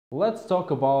Let's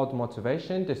talk about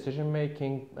motivation, decision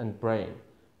making, and brain.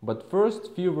 But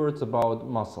first, few words about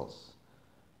muscles.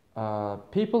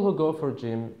 People who go for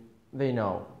gym, they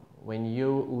know when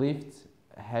you lift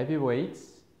heavy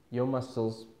weights, your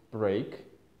muscles break,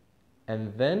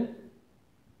 and then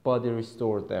body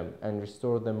restore them and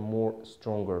restore them more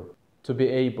stronger to be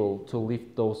able to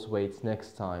lift those weights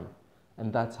next time.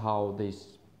 And that's how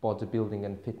this bodybuilding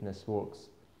and fitness works.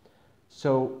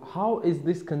 So how is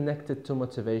this connected to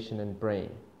motivation and brain?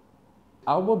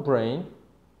 Our brain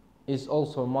is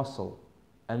also a muscle,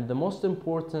 and the most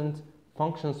important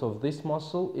functions of this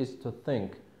muscle is to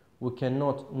think. We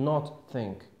cannot not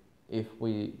think. If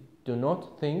we do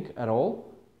not think at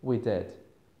all, we're dead.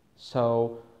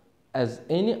 So as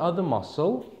any other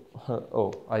muscle,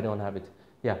 oh, I don't have it.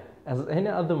 Yeah, as any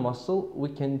other muscle, we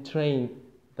can train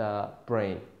the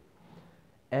brain.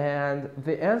 And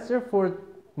the answer for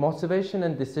motivation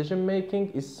and decision making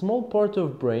is small part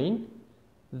of brain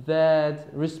that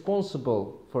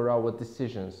responsible for our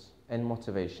decisions and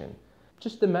motivation.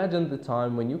 Just imagine the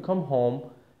time when you come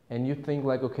home and you think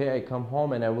like, okay, I come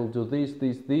home and I will do this,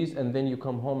 and then you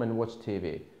come home and watch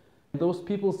TV. Those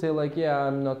people say like, yeah,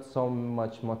 I'm not so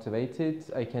much motivated,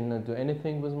 I cannot do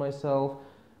anything with myself.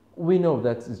 We know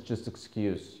that is just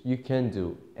excuse. You can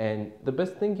do, and the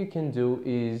best thing you can do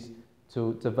is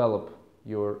to develop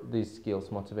these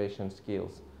skills, motivation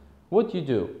skills. What you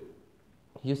do,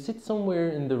 you sit somewhere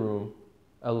in the room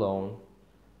alone.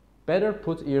 Better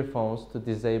put earphones to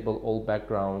disable all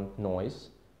background noise,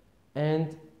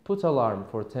 and put alarm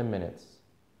for 10 minutes.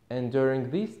 And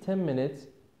during these 10 minutes,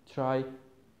 try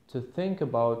to think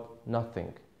about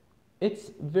nothing. It's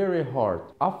very hard.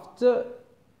 After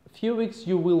a few weeks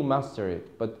you will master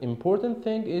it, but important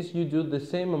thing is you do the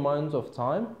same amount of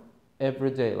time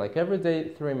every day, like every day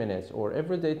 3 minutes or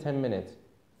every day 10 minutes.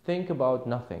 Think about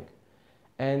nothing.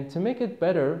 And to make it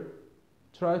better,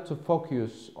 try to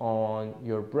focus on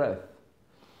your breath.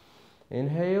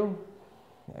 Inhale,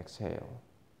 exhale.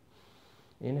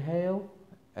 Inhale,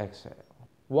 exhale.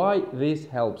 Why this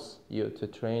helps you to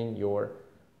train your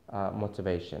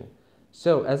motivation?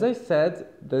 So as I said,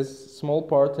 this small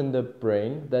part in the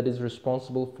brain that is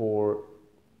responsible for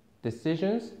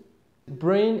decisions,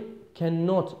 brain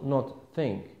cannot not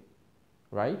think,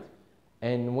 right?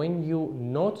 And when you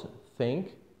not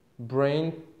think,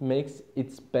 brain makes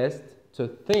its best to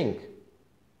think.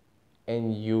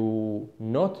 And you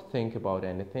not think about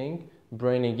anything,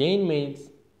 brain again makes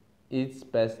its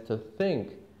best to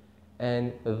think.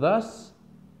 And thus,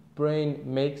 brain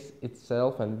makes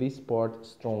itself and this part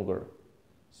stronger.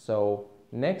 So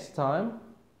next time,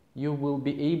 you will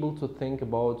be able to think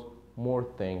about more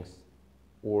things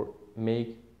or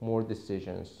make more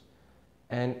decisions.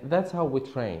 And that's how we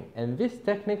train. And this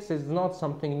techniques is not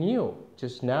something new.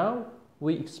 Just now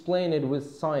we explain it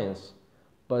with science,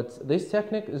 but this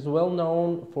technique is well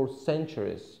known for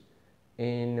centuries.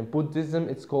 In Buddhism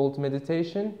it's called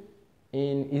meditation.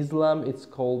 In Islam it's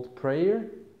called prayer.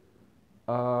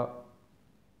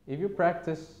 If you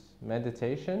practice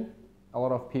meditation, a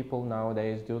lot of people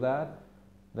nowadays do that,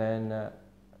 then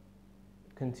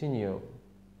continue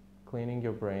cleaning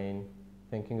your brain,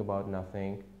 thinking about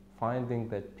nothing, finding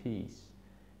that peace.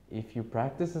 If you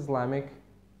practice Islamic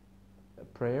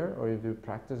prayer or if you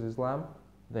practice Islam,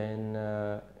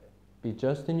 then be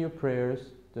just in your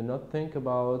prayers. Do not think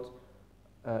about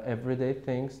everyday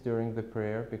things during the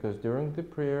prayer, because during the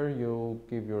prayer you'll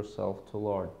give yourself to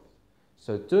Lord.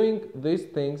 So doing these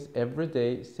things every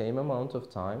day, same amount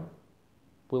of time,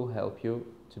 will help you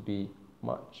to be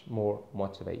much more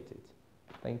motivated.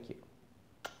 Thank you.